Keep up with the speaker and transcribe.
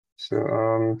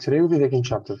Today we'll be taking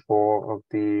chapter 4 of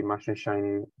the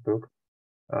mshiny04 book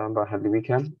by Hadley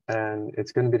Wickham, and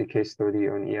it's going to be the case study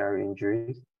on ER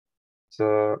injuries.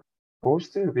 So,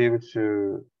 supposed to be able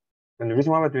to, and the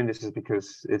reason why we're doing this is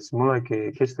because it's more like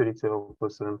a case study to help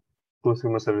us go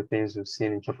through most of the things we've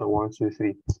seen in chapter 1, 2,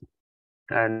 3.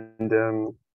 And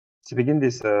to begin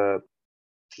this book,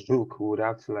 we would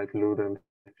have to like load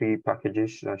 3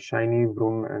 packages: Shiny,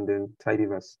 Vroom, and then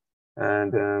Tidyverse.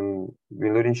 And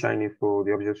we're loading Shiny for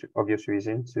the obvious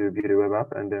reason, to build a web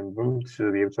app, and then Vroom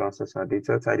to be able to access our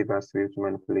data, Tidyverse to be able to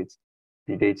manipulate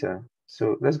the data.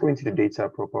 So let's go into the data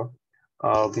proper.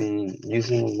 I'll be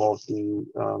using more of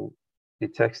the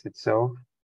text itself.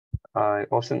 I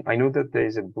know that there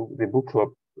is a book, the book club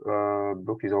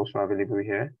book is also available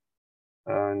here.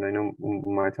 And I know you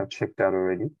might have checked that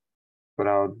already, but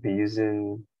I'll be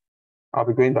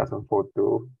going back and forth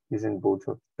though, using both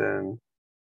of them.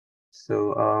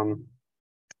 So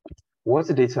what's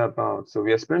the data about? So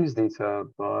we explained this data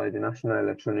by the National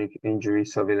Electronic Injury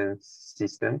Surveillance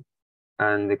System,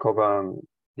 and they cover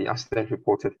the accident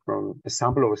reported from a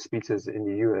sample of hospitals in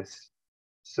the US.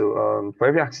 So for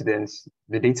every accident,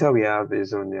 the data we have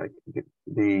is on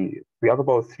we have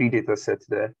about 3 data sets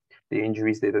there: the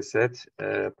injuries data set,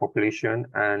 population,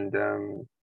 and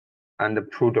the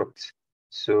product.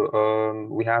 So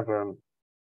we have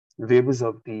variables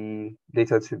of the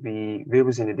data to be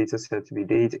variables in the data set to be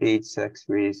date, age, sex,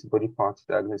 race, body parts,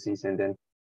 diagnosis, and then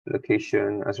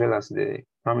location, as well as the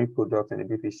primary product and a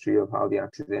brief history of how the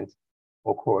accident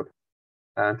occurred.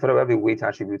 And further, we have a weight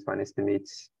attribute for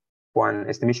an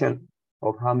estimation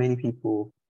of how many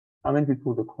people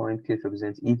the current case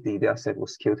represents if the data set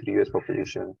was scaled to the US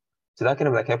population. So that kind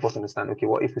of like help us understand, okay,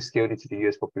 what if we scaled it to the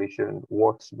US population?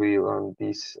 What will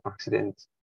this accident,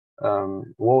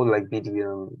 what would like be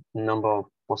the number of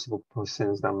possible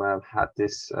persons that might have had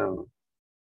this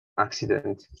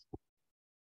accident?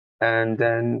 And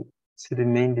then to the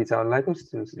main data, I'd like us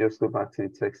to just go back to the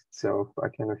text itself. I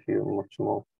kind of feel much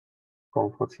more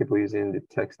comfortable using the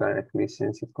text directly,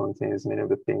 since it contains many of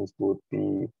the things we would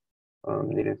be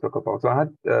needing to talk about. So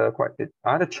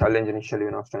I had a challenge initially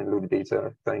when I was trying to load the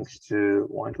data, thanks to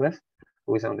Wycliffe,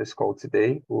 who is on this call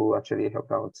today, who actually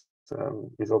helped out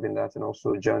resolving that, and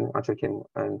also John actually came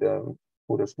and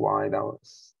told us why that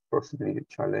was possibly the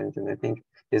challenge. And I think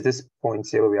there's this point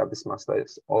here where we have this master,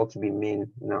 it's all to be main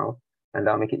now, and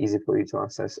that'll make it easy for you to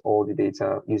access all the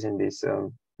data using this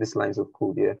lines of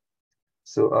code here.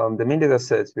 So the main data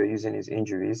sets we're using is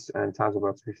injuries, and has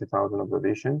about 50,000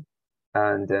 observations,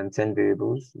 and then 10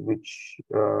 variables, which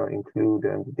include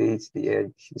the dates, the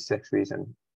age, the sex, race,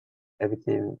 and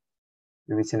everything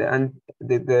written there. And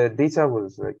the data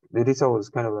was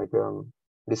kind of like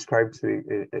described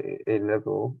to a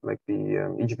level, like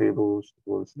the each variables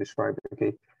was described.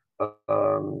 Okay,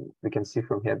 we can see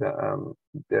from here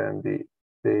that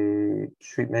the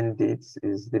treatment date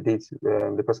is the date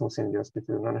the person was in the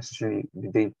hospital, not necessarily the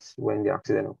date when the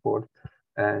accident occurred.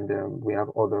 And we have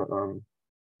other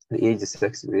the age, the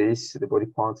sex, race, the body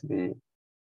part, the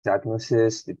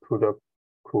diagnosis, the product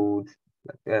code,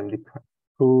 the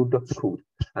product code,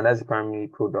 and that's the primary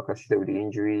product associated with the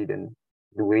injury, then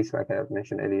the weight, like I have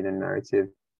mentioned earlier in the narrative.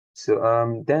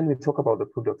 So then we talk about the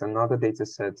product, another data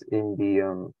set in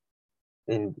the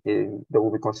that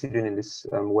we'll be considering in this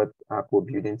web app we're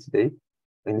building today,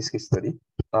 in this case study.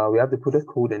 We have the product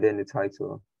code and then the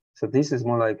title. So this is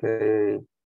more like a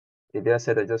data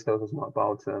set that just tells us more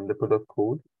about the product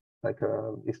code, like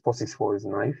if 464 is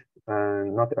knife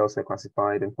and not elsewhere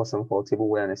classified, and 474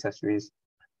 tableware and accessories.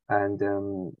 And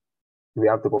we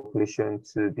have the population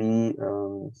to be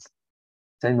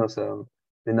telling us the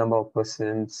number of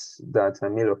persons that are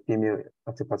male or female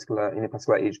in a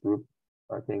particular age group.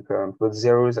 I think with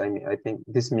zeros, I think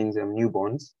this means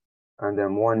newborns, and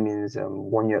 1 means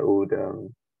 1-year-old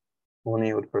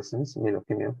 1-year-old persons, male or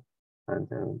female. And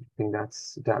I think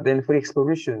that's that. Then for the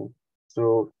exploration,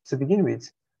 so to begin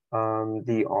with,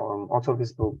 the author of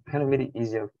this book kind of made it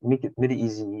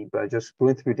easy by just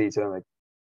going through data, like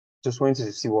just wanted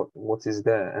to see what is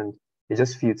there, and it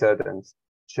just filtered and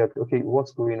checked, okay,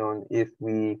 what's going on if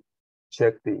we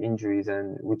check the injuries,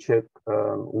 and we check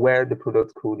where the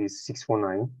product code is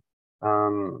 649,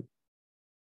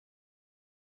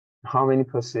 how many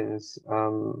persons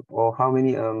or how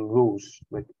many rows,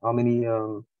 like how many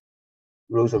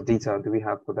rows of data do we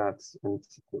have for that, and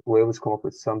we're able to come up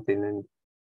with something. And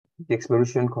the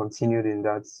exploration continued in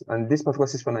that, and this particular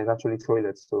 649 is actually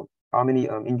toilets. So how many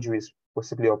injuries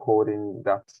possibly occurred in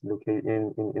that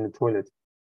location in the toilet?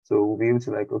 So we'll be able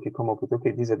to like, okay, come up with,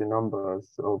 okay, these are the numbers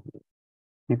of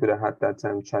people that had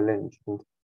that challenge in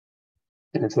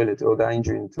the toilet, or that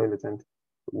injury in the toilet, and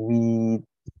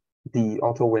the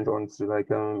author went on to like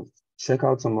check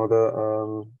out some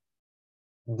other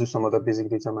do some other basic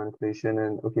data manipulation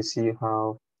and see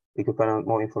how you could find out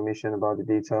more information about the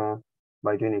data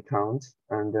by doing a count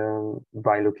and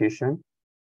by location.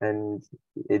 And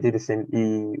it did the same.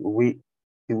 The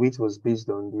weight was based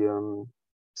on the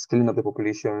scaling of the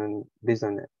population based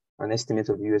on an estimate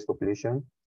of the US population.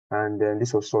 And then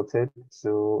this was sorted.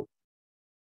 So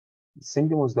the same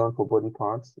thing was done for body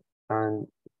parts and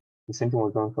the same thing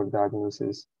was done for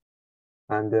diagnosis.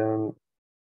 And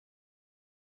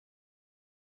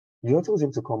the author was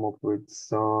able to come up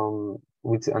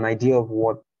with an idea of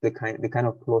what the kind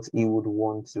of plot he would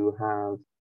want to have.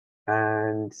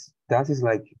 And that is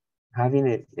like having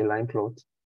a line plot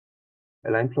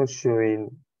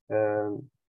showing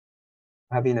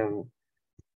having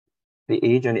the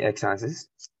age on the x-axis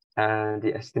and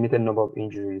the estimated number of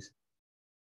injuries.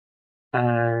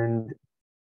 And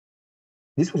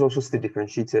this was also still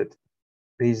differentiated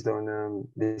based on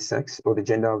the sex or the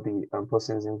gender of the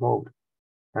persons involved.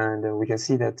 And we can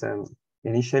see that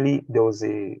initially there was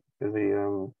a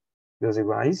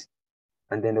rise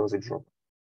and then there was a drop,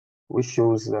 which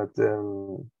shows that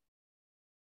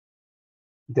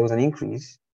there was an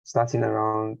increase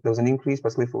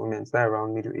particularly for women, starting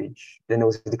around middle age. Then there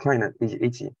was a decline at age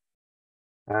 80.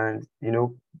 And,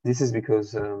 this is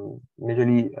because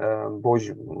majorly boys,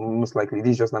 most likely,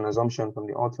 this is just an assumption from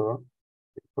the author,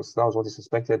 because that was what he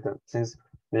suspected, that since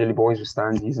majorly boys will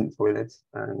stand using the toilets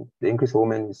and the increase for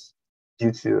women is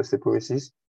due to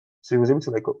osteoporosis. So he was able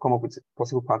to like come up with a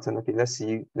possible pattern. Okay, let's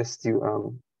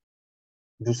still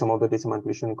do some other data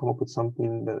manipulation and come up with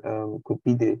something that could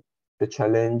be the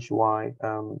challenge why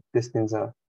these things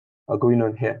are going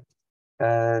on here.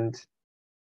 And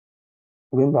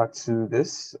going back to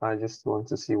this, I just want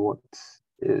to see what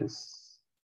is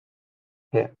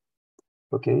here.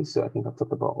 Okay, so I think I've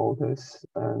talked about all this.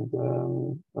 And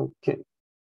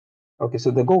okay,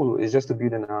 so the goal is just to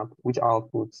build an app which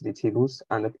outputs the tables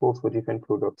and the plots for different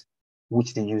products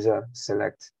which the user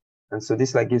selects. And so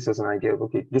this like gives us an idea of,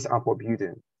 okay, this app we're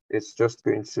building, it's just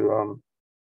going to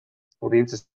we'll be able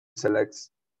to select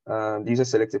the user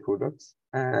selected products,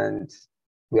 and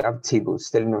we have tables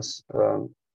telling us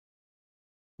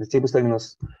the tables telling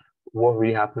us what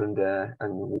really happened there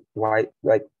and why,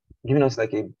 like giving us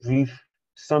like a brief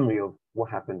summary of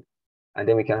what happened. And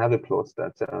then we can have a plot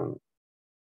that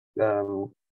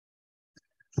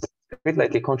create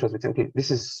like a contrast between, okay, this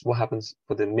is what happens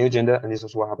for the male gender and this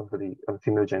is what happens for the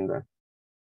female gender.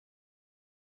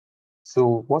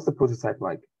 So what's the prototype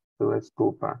like? So let's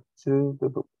go back to the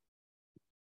book.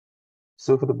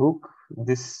 So for the book,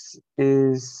 this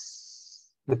is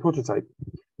the prototype.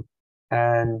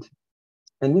 And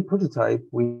in the prototype,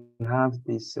 we have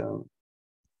this,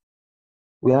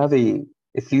 we have a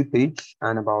fluid page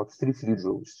and about 3 fluid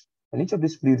rows. And each of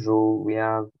these fluid row, we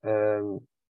have, for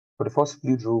the first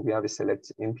fluid row, we have a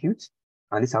select input,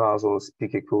 and this allows us to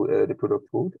pick a code, the product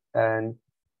code. And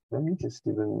let me just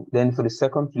then for the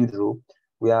second fluid row,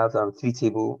 we have 3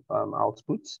 table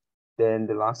outputs. Then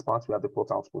the last part, we have the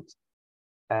plot output.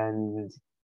 And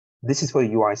this is for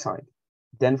the UI side.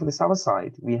 Then for the server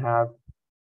side, we have,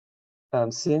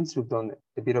 since we've done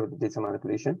a bit of the data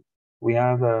manipulation, we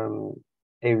have a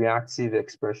reactive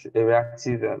expression, a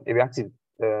reactive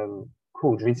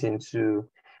code written to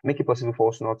make it possible for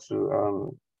us not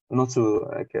to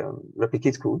like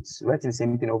replicate codes, writing the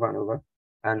same thing over and over.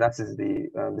 And that is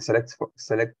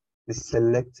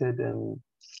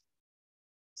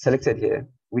selected here,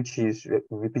 which is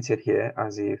repeated here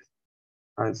as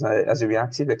a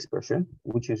reactive expression,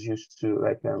 which is used to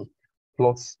like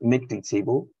make the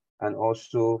table, and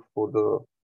also for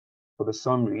the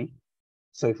summary,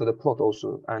 so for the plot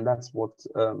also. And that's what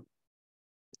the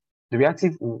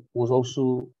reactive was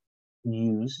also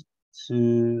used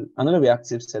to, another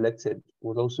reactive selected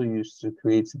was also used to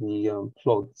create the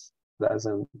plot as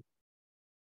a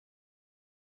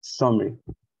summary.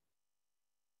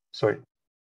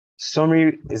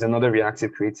 Summary is another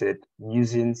reactive created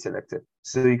using selected.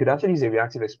 So you could actually use a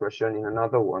reactive expression in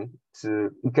another one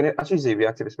you can actually use a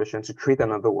reactive expression to create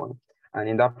another one. And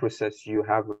in that process, you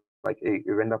have like a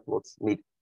render plot made.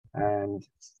 And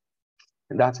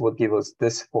that's what gave us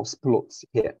this first plot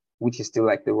here, which is still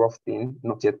like the rough thing,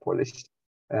 not yet polished,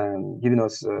 giving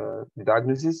us the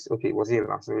diagnosis. Okay, was it a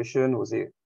laceration? Was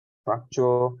it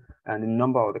fracture? And the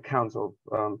number or the count of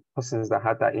persons that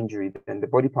had that injury, then the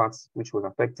body parts which was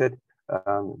affected,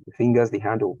 the fingers, the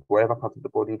hand, or whatever part of the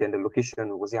body, then the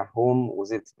location, was it at home?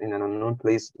 Was it in an unknown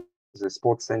place? Was it a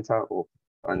sports center,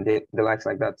 and the likes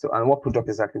like that? So, and what product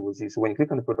exactly was used? So when you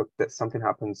click on the product, that something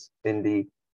happens in the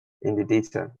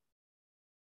data.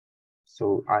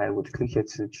 So I would click here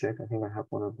to check. I think I have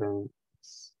one of them.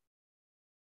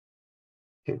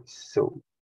 Okay, so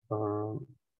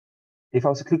if I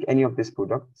was to click any of these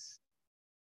products,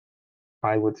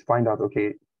 I would find out,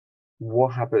 okay, what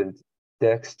happened,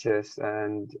 the excess,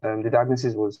 and the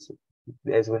diagnosis was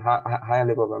there's a higher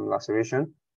level of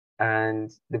laceration,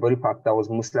 and the body part that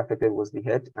was mostly affected was the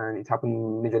head, and it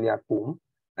happened majorly at home,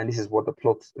 and this is what the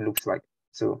plot looks like.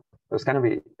 So there's kind of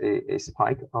a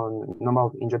spike on number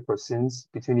of injured persons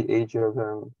between the age of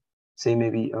say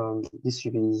maybe this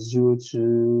should be 0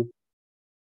 to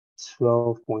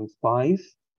 12.5.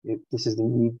 If this is the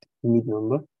mid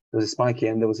number, there was a spike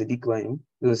here and there was a decline.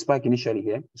 There was a spike initially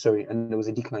here, sorry, and there was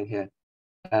a decline here,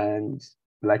 and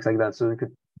like that. So we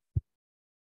could,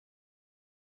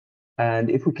 and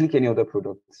if we click any other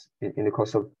products in the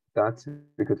course of that,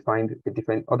 we could find a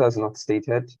different others not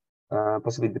stated.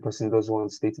 Possibly the person doesn't want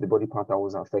to state the body part that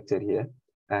was affected here,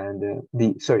 and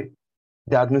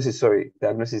diagnosis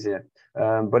here.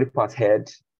 Body part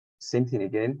head, same thing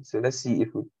again. So let's see if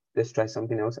let's try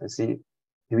something else and see.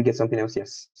 Do we get something else?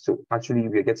 Yes. So actually,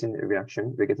 we're getting a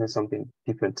reaction. We're getting something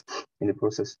different in the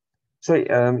process. Sorry,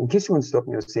 in case you want to stop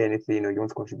me or say anything, or you want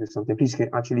to contribute something, please can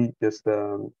actually just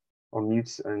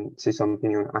unmute and say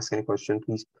something or ask any question.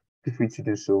 Please feel free to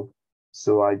do so.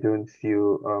 So I don't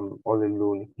feel all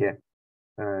alone here,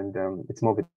 and it's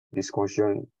more of a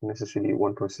discussion, necessarily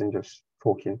one person just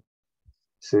talking.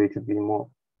 So it could be more.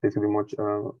 It could be much.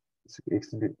 It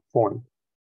could be fun.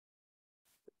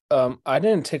 I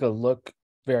didn't take a look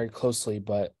very closely,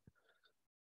 but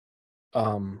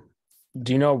do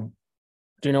you know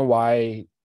why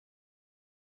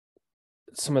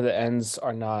some of the ends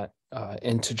are not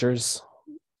integers,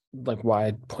 like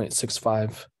why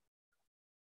 0.65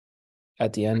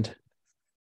 at the end?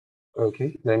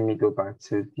 Okay, let me go back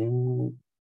to the,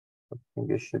 I think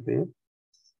this should be it.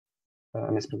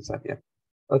 I mispronounced that, yeah.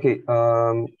 Okay,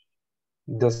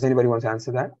 does anybody want to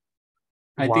answer that?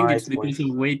 I think it's because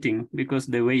of weighting, because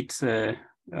the weights are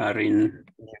in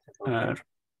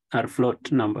are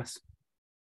float numbers.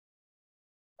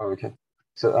 Okay,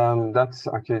 so that's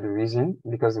actually the reason,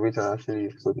 because the weights are actually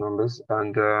float numbers,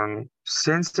 and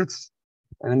since it's,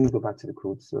 let me go back to the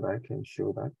code so that I can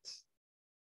show that.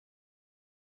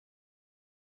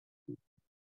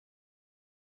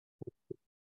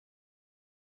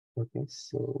 Okay,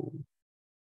 so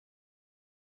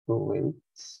wait.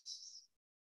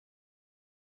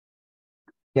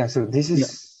 Yeah, so this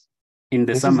is in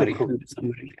the summary.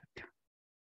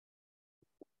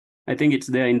 I think it's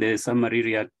there in the summary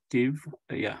reactive,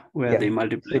 where they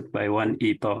multiply it by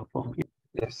 1e power 4.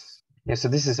 Yes. Yeah, so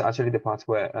this is actually the part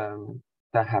where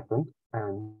that happened,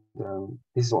 and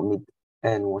this is what made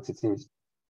n what it is.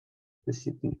 This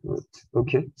should be good.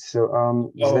 Okay,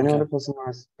 so is there any other person who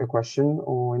has a question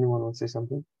or anyone want to say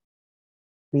something?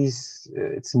 Please,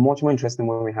 it's much more interesting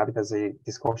when we have it as a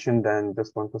discussion than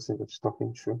just one person just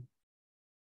talking through.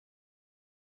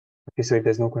 Okay, so if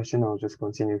there's no question, I'll just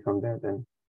continue from there then.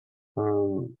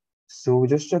 So we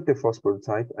just checked the first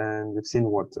prototype and we've seen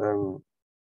what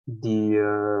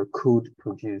the code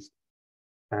produced,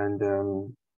 and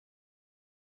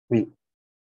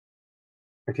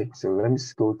okay, so let me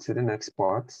just go to the next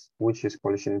part, which is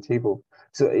polishing the table.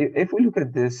 So if we look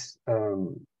at this,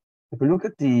 if we look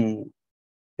at the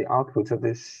output of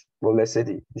this, well, let's say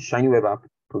the Shiny Web app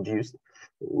produced,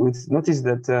 we'll notice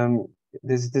that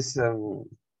there's this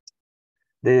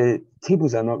the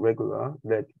tables are not regular,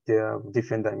 that they have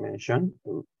different dimension,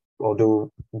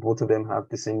 although both of them have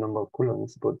the same number of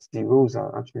columns, but the rows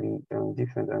are actually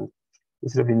different. And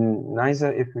it would have been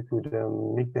nicer if we could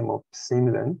make them of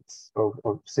same length,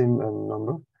 of same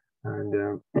number,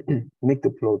 and make the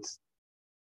plots.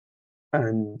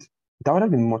 And that would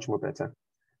have been much more better.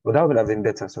 But that would have been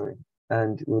better, sorry.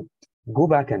 And we'll go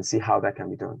back and see how that can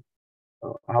be done,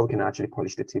 how we can actually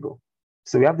polish the table.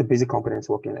 So we have the basic components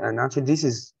working, and actually this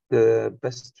is the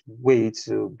best way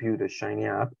to build a Shiny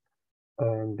app,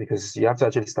 because you have to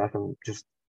actually start from just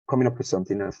coming up with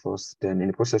something at first, then in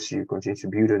the process you continue to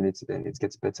build on it, then it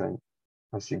gets better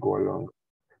as you go along.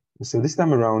 So this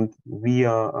time around, we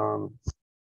are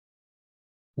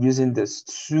using these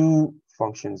two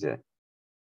functions here.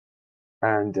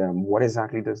 And what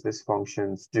exactly does this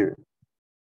functions do?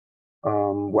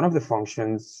 One of the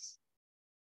functions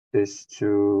is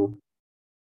to,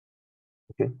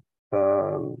 okay,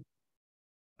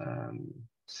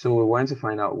 so we want to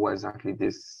find out what exactly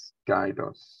this guy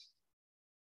does.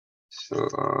 So,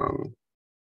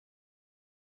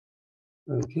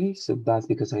 okay, so that's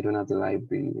because I don't have the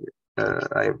library.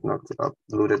 I have not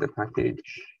uploaded the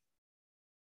package.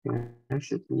 I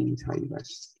should really tell you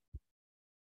guys.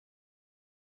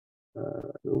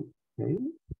 Oh, Okay.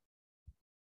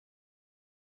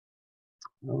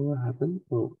 Oh, what happened?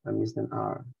 Oh, I missed an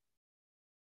R.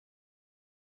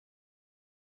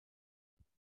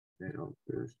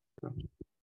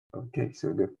 Okay,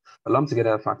 so good. Lump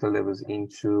together factor levels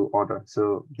into order.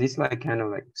 So this like kind of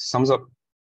like sums up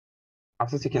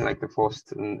after taking like the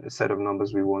first set of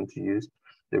numbers we want to use.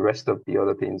 The rest of the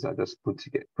other things are just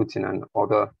put in an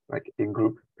order, like a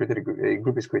group created. A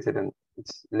group is created and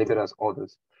it's labeled as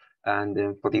orders. And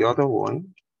then for the other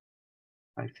one,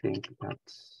 I think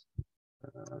that's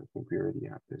I think we already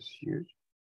have this used.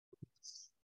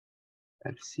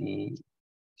 FC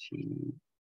T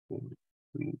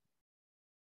 3.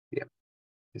 Yeah,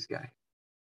 this guy.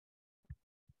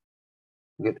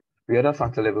 Good. We order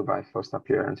factor level by first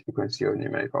appearance, frequency, or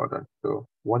numeric order. So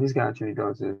what this guy actually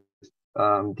does is,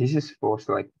 this is forced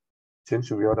like to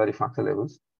reorder the factor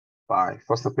levels by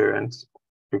first appearance,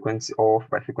 frequency, or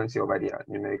by frequency, or by the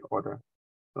numeric order.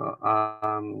 So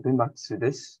going back to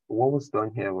this, what was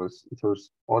done here was it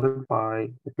was ordered by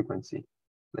the frequency,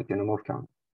 like the number of count.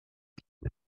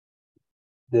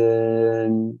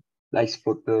 Then that's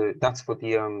for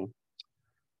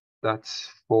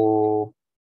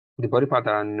the body part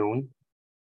that are known.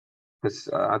 Because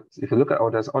if you look at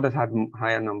orders had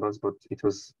higher numbers, but it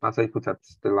was actually put at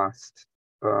the last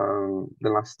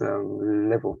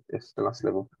level. Yes, the last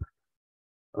level.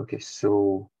 Okay,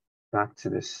 so back to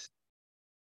this.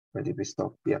 Where did we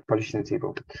stop? Yeah, partitioning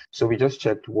table. So we just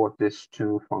checked what this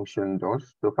two function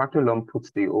does. So factor lump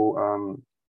puts the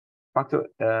factor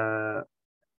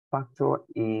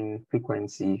in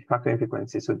frequency.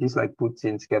 So this like puts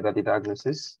in together the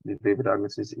diagnosis, the variable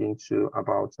diagnosis into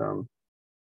about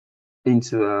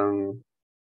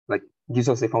like gives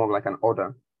us a form of like an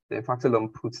order. The factor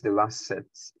lump puts the last set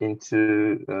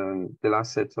into the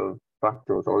last set of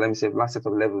factors, or let me say last set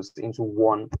of levels into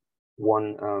one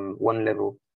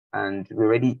level. And we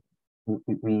already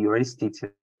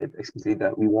stated explicitly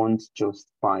that we want just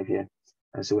 5 here.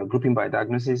 And so we're grouping by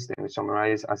diagnosis, then we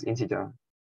summarize as integer,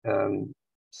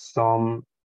 sum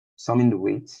in the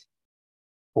weight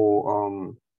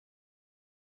for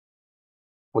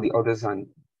the orders and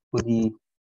for the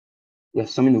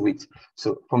sum in the weight.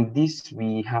 So from this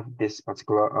we have this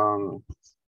particular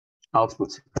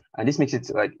output, and this makes it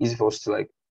like easy for us to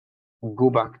like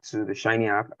go back to the Shiny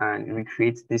app and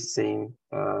recreate this same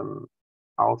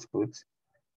output,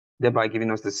 thereby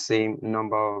giving us the same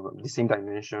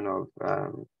dimension of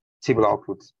table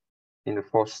output in the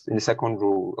second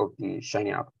row of the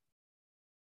Shiny app.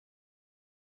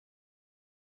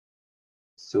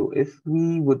 So if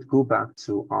we would go back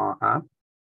to our app,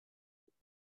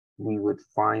 we would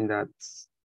find that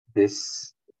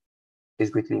this is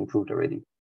greatly improved already.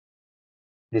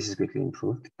 This is greatly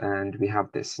improved, and we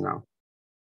have this now.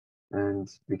 And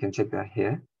we can check that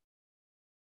here.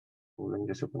 Oh, let me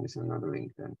just open this in another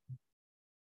link then.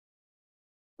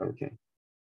 Okay.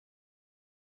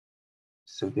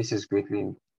 So this is greatly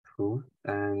improved,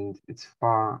 and it's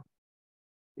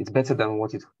better than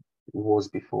what it was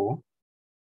before.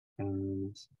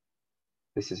 And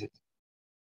this is it.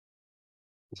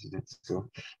 So,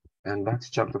 and that's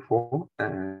chapter 4.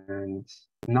 And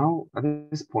now at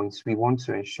this point, we want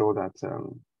to ensure that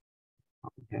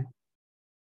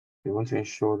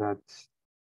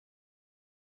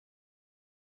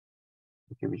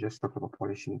we just talked about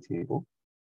polishing table.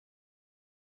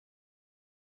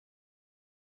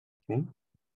 Okay,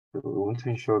 so we want to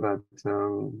ensure that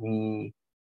we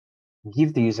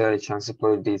give the user a chance to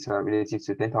plot data related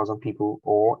to 10,000 people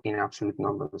or in absolute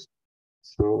numbers.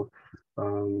 So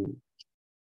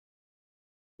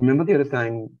remember the other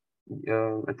time,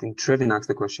 I think Trevin asked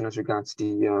the question as regards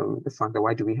the fact that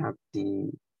why do we have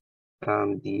the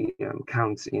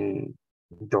counts in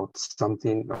dot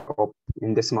something up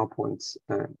in decimal points.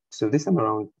 So this time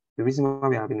around, the reason why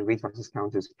we're having weight versus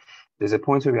count is there's a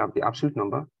point where we have the absolute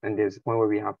number, and there's a point where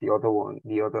we have the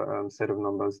other set of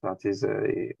numbers that is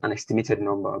an estimated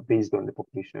number based on the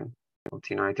population of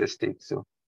the United States. So,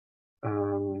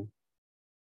 and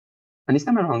this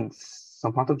time around,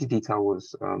 some part of the data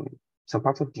was some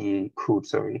part of the code,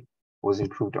 was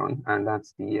improved on, and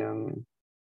that's the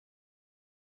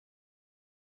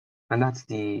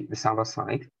server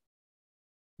side.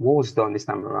 What was done this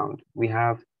time around? We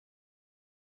have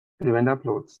the render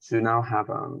plots to now have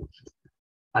an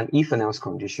if and else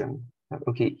condition.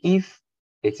 Okay, if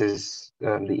it is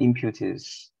the input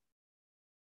is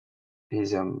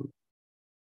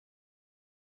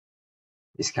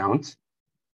count,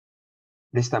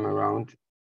 this time around,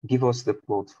 give us the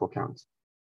plot for count,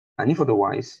 and if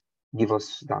otherwise, give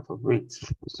us that of rate.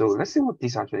 So let's see what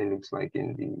this actually looks like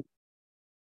in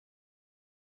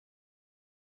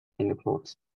the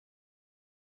plot.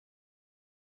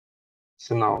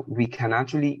 So now we can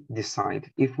actually decide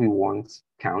if we want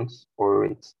count or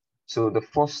rate. So the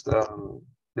first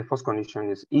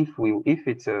condition is if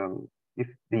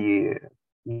the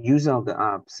user of the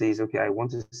app says, okay, I want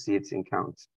to see it in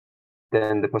count,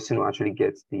 then the person will actually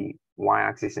get the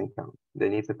y-axis in count.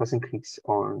 Then if the person clicks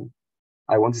on,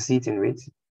 I want to see it in rate,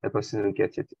 the person will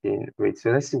get it in rate. So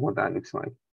let's see what that looks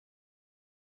like.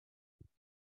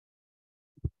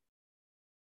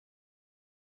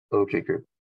 Okay, good.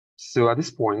 So at this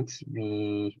point,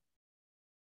 we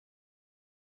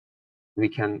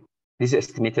can, this is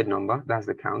estimated number, that's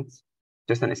the count,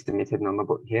 just an estimated number,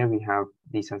 but here we have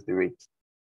this as the rate.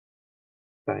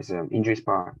 That is injuries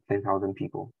per 10,000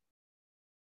 people.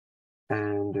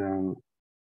 And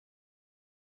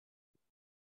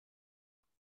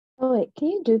oh wait, can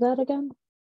you do that again?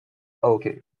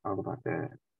 okay, I'll go back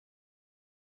there.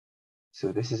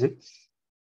 So this is it.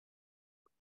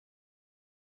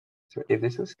 So if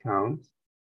this was count,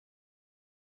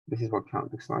 this is what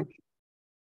count looks like.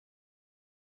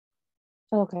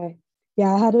 Okay.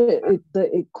 Yeah, I had it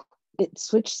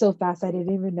switched so fast I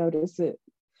didn't even notice it.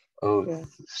 Oh, yeah.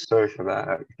 Sorry for that.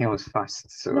 I think it was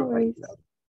fast. So no worries.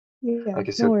 Yeah,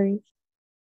 okay, so no worries.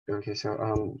 Okay, so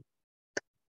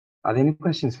are there any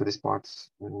questions for this part?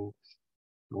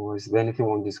 Or is there anything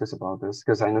we want to discuss about this?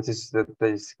 Because I noticed that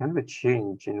there's kind of a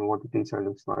change in what the data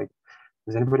looks like.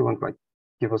 Does anybody want to like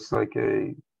give us like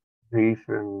a brief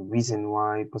reason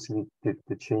why possibly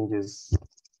the changes?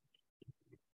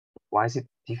 Why is it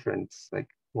different? Like,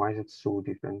 why is it so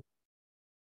different?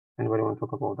 Anybody want to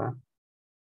talk about that?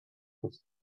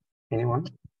 Anyone?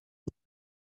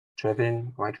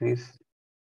 Trevin, Whiteleaf,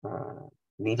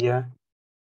 Media?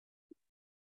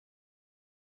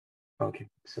 Okay,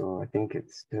 so I think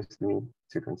it's just me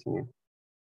to continue.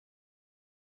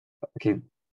 Okay.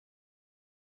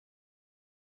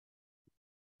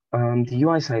 The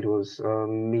UI side was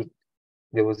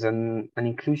there was an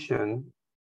inclusion.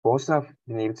 We also have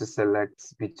been able to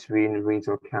select between rate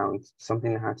or count.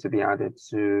 Something had to be added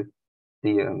to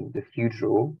the field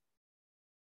rule.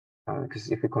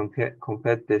 Because if we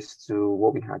compare this to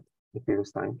what we had the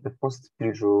previous time, the first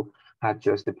field rule had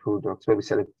just the product where we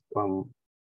select the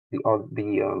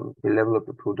level of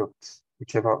the products,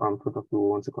 whichever product we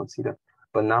want to consider.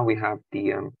 But now we have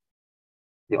the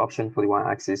option for the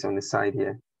y-axis on the side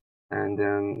here, and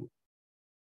I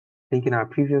think in our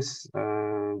previous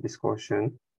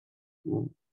discussion,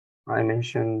 I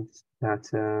mentioned that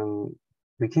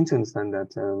we came to understand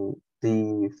that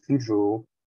the field rule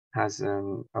has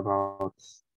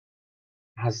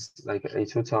like a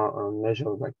total measure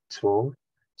of like 12.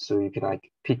 So you could like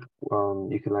pick,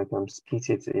 you could like split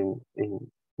it in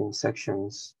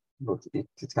sections, but it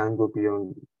can't go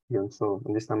beyond 12.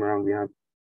 And this time around we have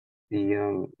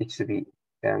the it should be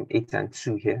 8 and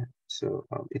 2 here. So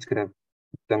it could have,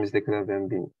 that means there could have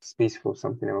been space for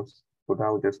something else, but that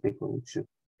would just make only 2.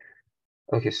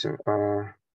 Okay, so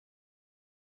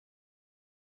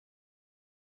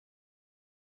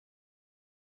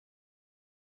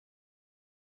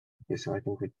okay, so I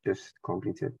think we just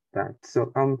completed that.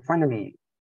 So finally,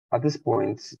 at this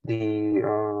point, the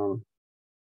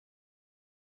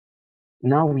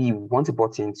now we want a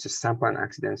button to sample an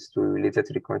accident story related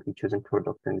to the currently chosen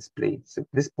product and displayed. So at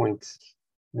this point,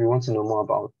 we want to know more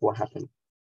about what happened.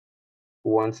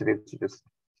 We want to be able to just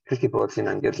click a button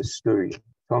and get the story.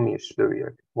 Tell me a story.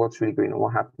 Like, what's really going on?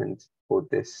 What happened for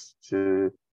this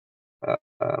to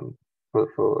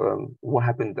what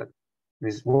happened that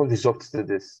what results to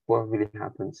this? What really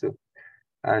happened? So,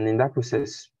 and in that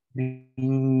process, we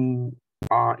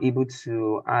are able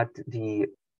to add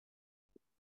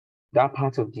that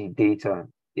part of the data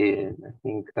in. I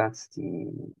think that's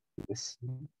let's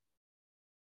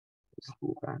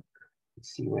go back and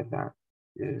see where that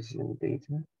is in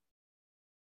data.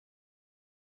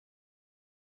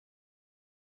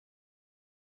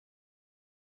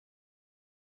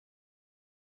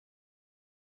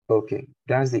 Okay,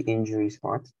 that's the injuries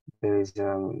part. There is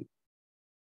a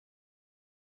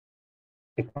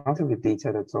part of the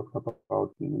data that talks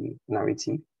about the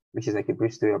narrative, which is like a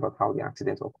brief story about how the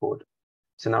accident occurred.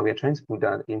 So now we are trying to put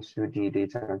that into the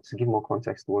data to give more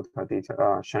context to what our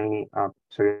data Shiny app.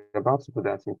 So we're about to put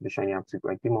that into the Shiny app to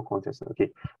like give more context.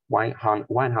 Okay, why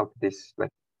and how this,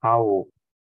 like how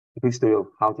the brief story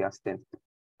of how the accident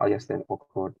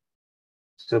occurred.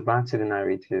 So back to the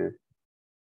narrative.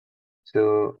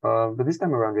 So but this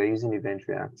time around we're using event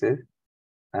reactive,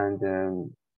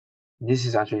 and this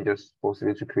is actually just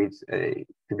possible to create to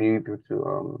be able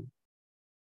to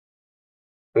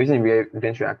we're using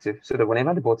event reactive so that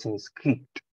whenever the button is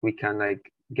clicked, we can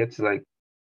like get the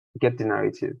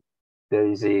narrative. There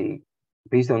is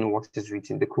based on what is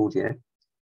written, the code here,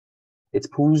 it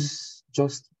pulls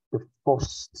just the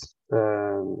first,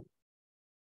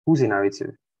 pulls a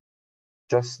narrative,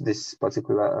 just this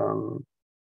particular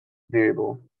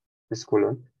variable, this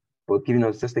colon, but giving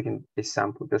us just taking a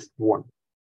sample, just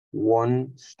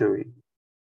one story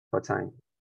per time.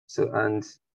 So, and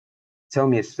tell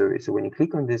me a story. So when you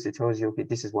click on this, it tells you, okay,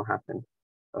 this is what happened.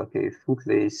 Okay,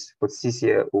 footless,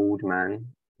 46-year-old man,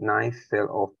 knife fell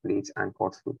off plate and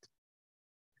caught foot.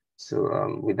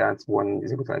 So with that, one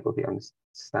is able to like, okay,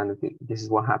 understand, okay, this is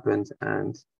what happened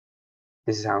and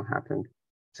this is how it happened.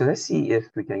 So let's see if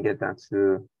we can get that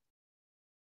to,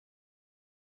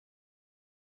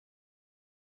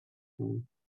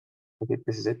 okay,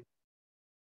 this is it.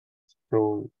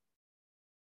 So,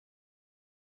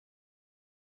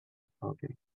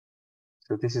 okay,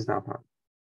 so this is that part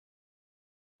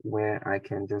where I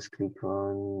can just click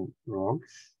on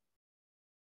logs.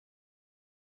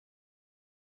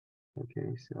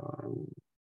 Okay, so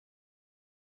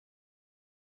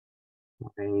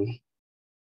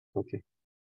okay.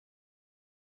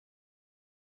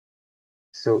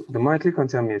 So the more I click on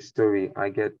tell me a story, I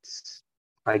get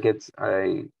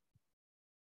a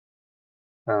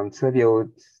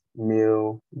 12-year-old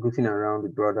male goofing around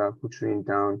with brother, puttering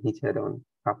down, hit head on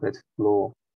carpet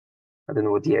floor. I don't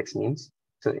know what DX means.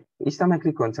 So each time I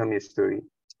click on tell me a story,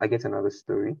 I get another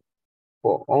story.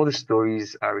 But all the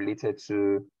stories are related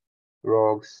to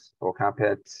rugs or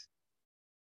carpet.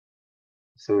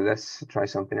 So let's try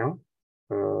something else.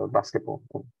 Basketball.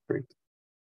 Oh, great.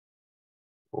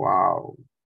 Wow.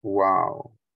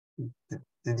 Wow.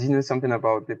 Did you know something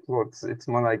about the plots? It's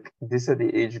more like this are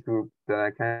the age group that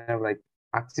are kind of like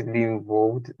actively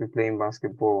involved with playing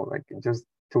basketball, like just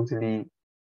totally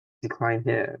decline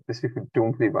here. These people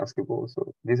don't play basketball.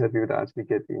 So these are people that actually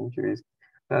get the injuries.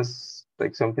 That's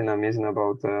like something amazing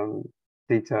about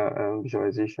data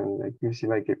visualization. Like you see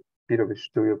like a bit of a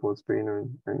story of what's going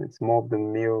on, and it's more of the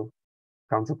male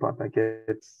counterpart that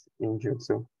gets injured.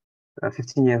 So a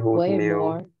 15-year-old Way male.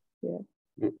 more.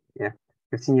 Yeah.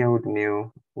 15-year-old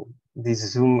male. The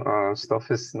Zoom stuff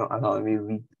is not allowing me to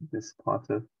read this part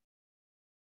of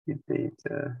the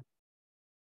data.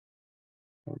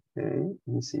 Okay,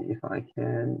 let me see if I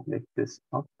can make this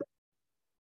up.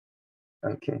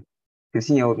 Okay,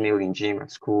 15-year-old male in gym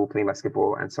at school playing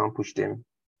basketball, and someone pushed him,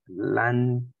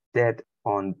 landed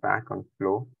on back on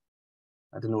floor.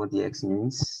 I don't know what the X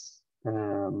means.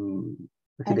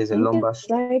 Okay, there's a lumbar. It's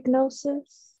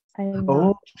diagnosis. I'm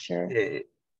not sure.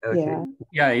 Okay.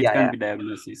 Yeah, it can be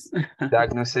diagnosis.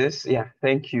 Diagnosis. Yeah,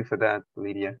 thank you for that,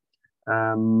 Lydia.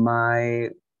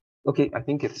 Okay, I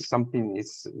think it's something,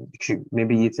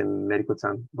 maybe it's a medical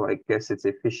term, but I guess it's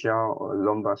a facial or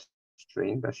lumbar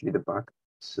strain. That should be the back.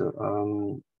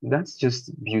 So that's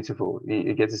just beautiful.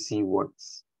 You get to see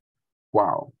what's,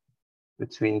 wow, the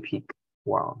twin peak.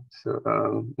 Wow.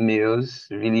 So males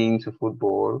really into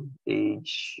football,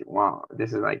 age, wow,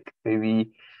 this is like maybe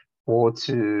 4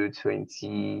 to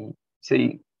 20.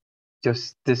 Say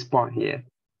just this part here.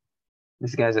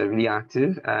 These guys are really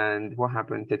active. And what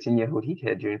happened? 13-year-old hit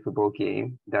head during football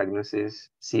game. Diagnosis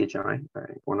CHI. I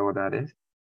wonder what that is.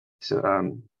 So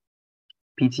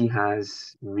PT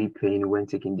has replaying when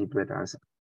taking deep breath as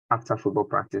after football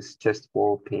practice, chest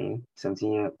wall pain,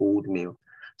 17-year-old male.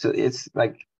 So it's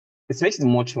like it makes it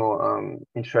much more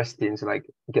interesting to like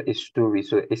get a story.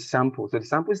 So a sample. So the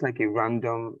sample is like a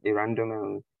random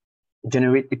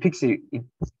generate.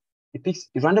 It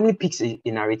randomly picks a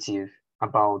narrative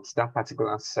about that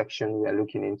particular section we are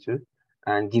looking into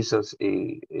and gives us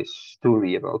a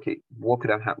story about, okay, what could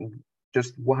have happened?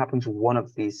 Just what happened to one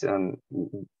of these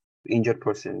injured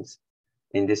persons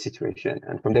in this situation.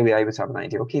 And from there, we are able to have an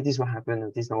idea, okay, this is what happened,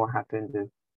 and this is not what happened.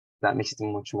 And that makes it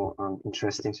much more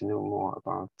interesting to know more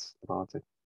about it.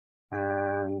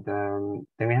 And then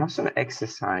we have some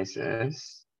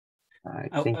exercises.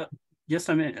 I think. Just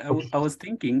a minute. Okay. I was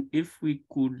thinking if we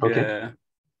could. Okay.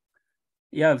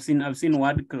 Yeah, I've seen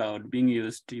word cloud being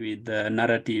used with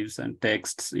narratives and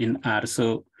texts in R.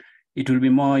 So it will be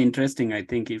more interesting, I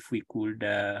think, if we could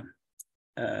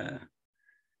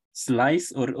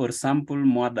slice or sample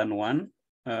more than one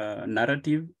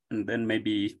narrative, and then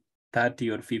maybe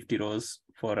 30 or 50 rows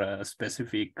for a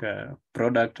specific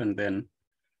product, and then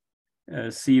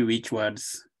see which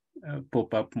words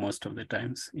pop up most of the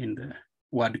times in the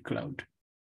word cloud.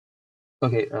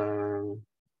 Okay,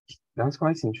 that's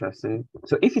quite interesting.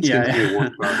 So if it's going to be a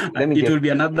word cloud, it will be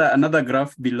another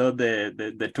graph below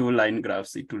the 2-line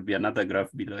graphs. It will be another graph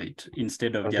below it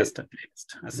instead of just a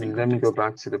text. Let me go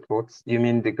back to the plots. You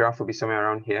mean the graph will be somewhere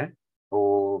around here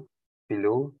or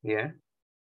below here?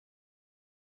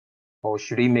 or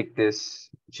should we make this,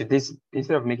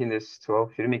 instead of making this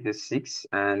 12, should we make this 6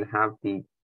 and have the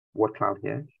word cloud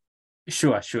here?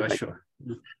 Sure.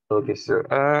 Okay, so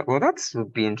well, that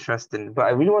would be interesting, but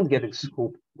I really want to get a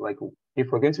scope, like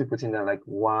if we're going to be putting that, like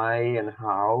why and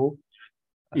how.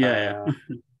 Yeah.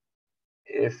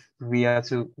 If we are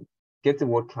to get the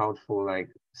word cloud for, like,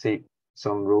 say,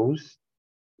 some rows,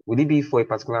 would it be for a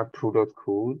particular product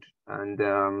code? And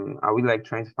are we like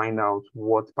trying to find out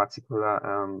what particular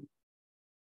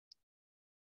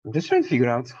I'm just trying to figure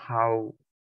out how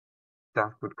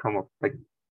that would come up, like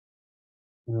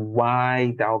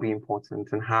why that will be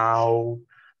important, and how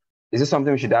is this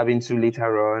something we should dive into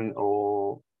later on,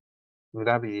 or would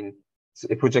that be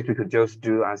a project we could just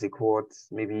do as a cohort?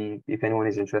 Maybe if anyone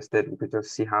is interested, we could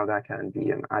just see how that can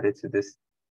be added to this.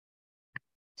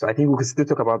 So I think we could still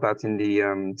talk about that in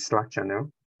the Slack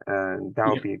channel, and that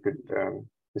would be a good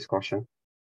discussion.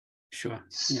 Sure.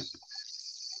 Yeah.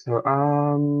 So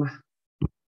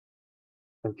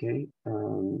okay.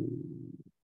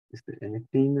 Is there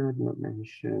anything I've not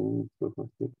mentioned so far?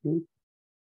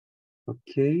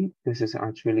 Okay, this is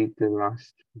actually the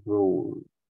last row,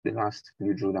 the last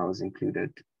fluid row that was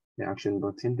included. The action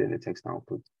button, then the text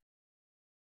output.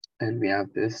 And we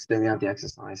have this, then we have the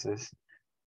exercises.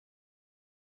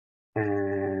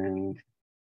 And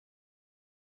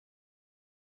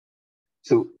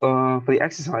so for the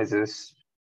exercises,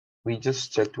 we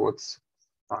just checked what's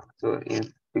factor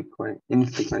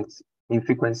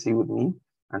infrequency would mean,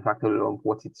 and factor log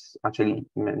what it's actually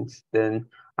meant. Then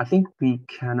I think we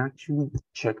can actually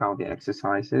check out the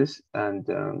exercises and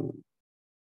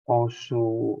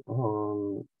also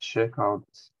check out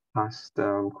past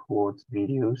cohort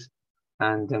videos.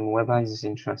 And whoever is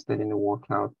interested in the word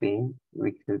cloud thing,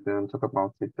 we could talk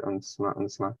about it on the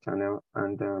Slack channel,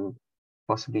 and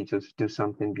possibly just do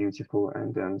something beautiful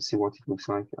and see what it looks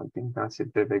like. I think that's a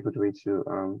very, very good way to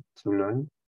learn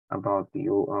about the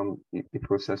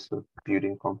process of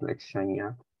building complex Shiny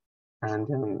app.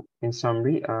 And in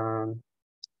summary,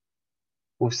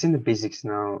 we've seen the basics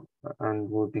now, and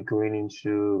we'll be going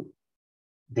into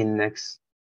the next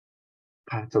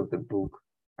part of the book.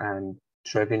 And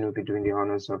Trevin will be doing the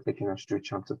honors of taking us through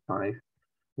chapter 5,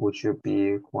 which will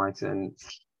be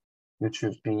which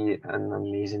would be an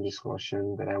amazing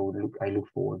discussion that I look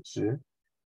forward to.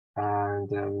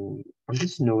 And on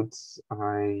this note,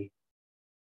 I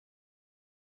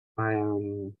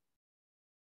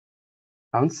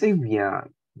would say we are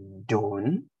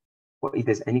done. But if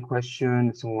there's any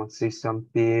question, someone wants to say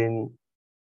something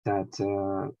that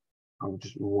I would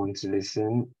just want to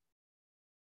listen.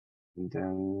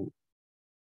 And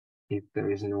if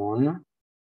there is none,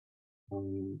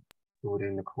 we'll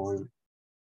end the call.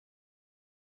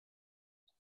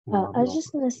 I was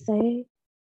just gonna say,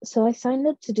 so I signed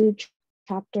up to do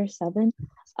chapter 7.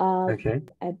 Okay.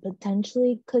 I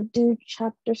potentially could do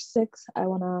chapter 6. I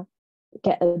wanna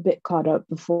get a bit caught up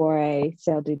before I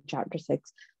say I'll do chapter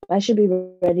 6. But I should be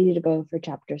ready to go for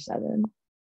chapter 7.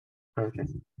 Okay.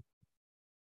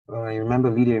 I remember,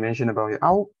 Lydia, you mentioned about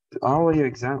how are your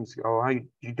exams? Or how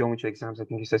you done with your exams? I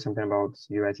think you said something about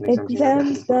you writing exams.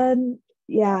 Exams done.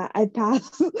 Yeah, I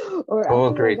passed. Or Oh,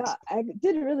 actually, great. I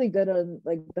did really good on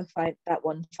like that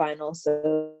one final.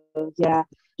 So yeah,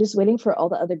 just waiting for all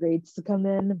the other grades to come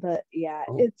in. But yeah,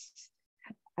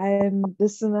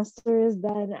 this semester is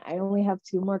done. I only have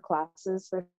 2 more classes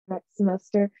for next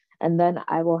semester, and then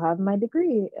I will have my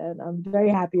degree, and I'm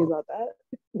very happy about that.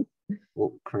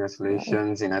 Well,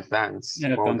 congratulations in advance.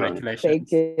 Yeah, well congratulations.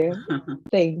 Thank you.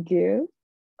 Thank you.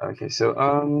 Okay, so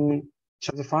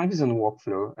chapter 5 is on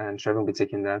workflow, and Trevor will be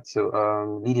taking that. So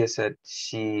Lydia said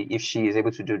if she is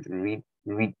able to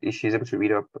if she's able to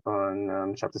read up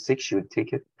on chapter 6, she would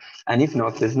take it. And if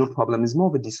not, there's no problem. It's more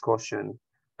of a discussion.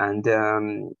 And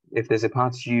if there's a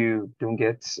part you don't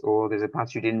get, or there's a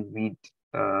part you didn't read,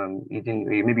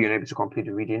 maybe you're unable to complete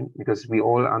the reading, because we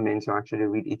all are meant to actually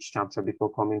read each chapter before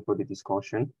coming for the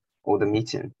discussion or the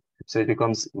meeting. So it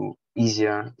becomes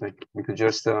easier. Like we could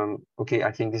just okay,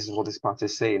 I think this is what this part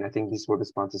is saying. I think this is what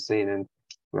this part is saying, and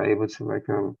we're able to like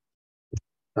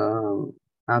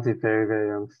have a very,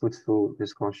 very fruitful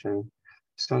discussion.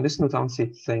 So on this note, I want to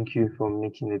say thank you for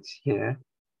making it here.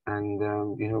 And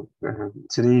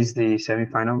today is the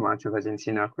semi-final match of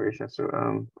Argentina Croatia. So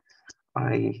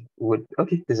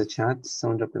there's a chat.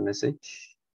 Someone dropped a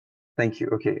message. Thank you.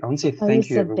 Okay, I want to say thank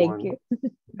you, everyone. Thank you.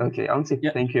 Okay, I want to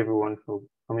say thank you, everyone, for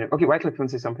coming up. Okay, Wycliffe, you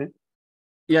want to say something?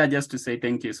 Yeah, just to say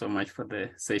thank you so much for the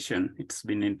session. It's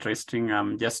been interesting.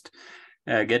 I'm just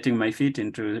getting my feet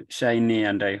into Shiny,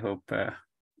 and I hope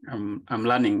I'm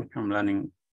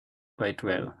learning quite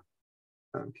well.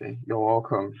 Okay, you're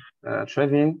welcome.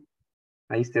 Trevin,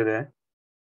 Are you still there?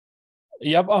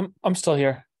 Yep, I'm still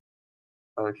here.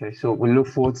 Okay, so we look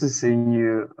forward to seeing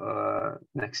you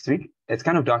next week. It's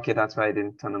kind of dark here, that's why I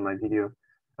didn't turn on my video.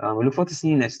 We look forward to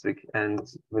seeing you next week, and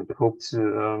we hope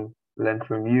to learn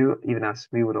from you, even as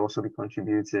we would also be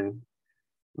contributing.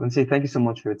 I want to say thank you so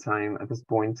much for your time. At this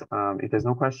point, if there's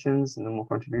no questions, no more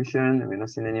contribution, and we're not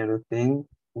seeing any other thing,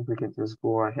 I think we can just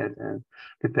go ahead and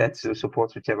prepare to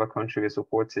support whichever country we're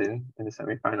supporting in the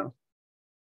semi-final.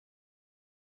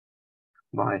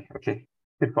 Bye. Okay.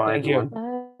 Goodbye, Thank you.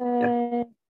 everyone. Bye.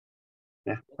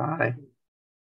 Yeah. Bye.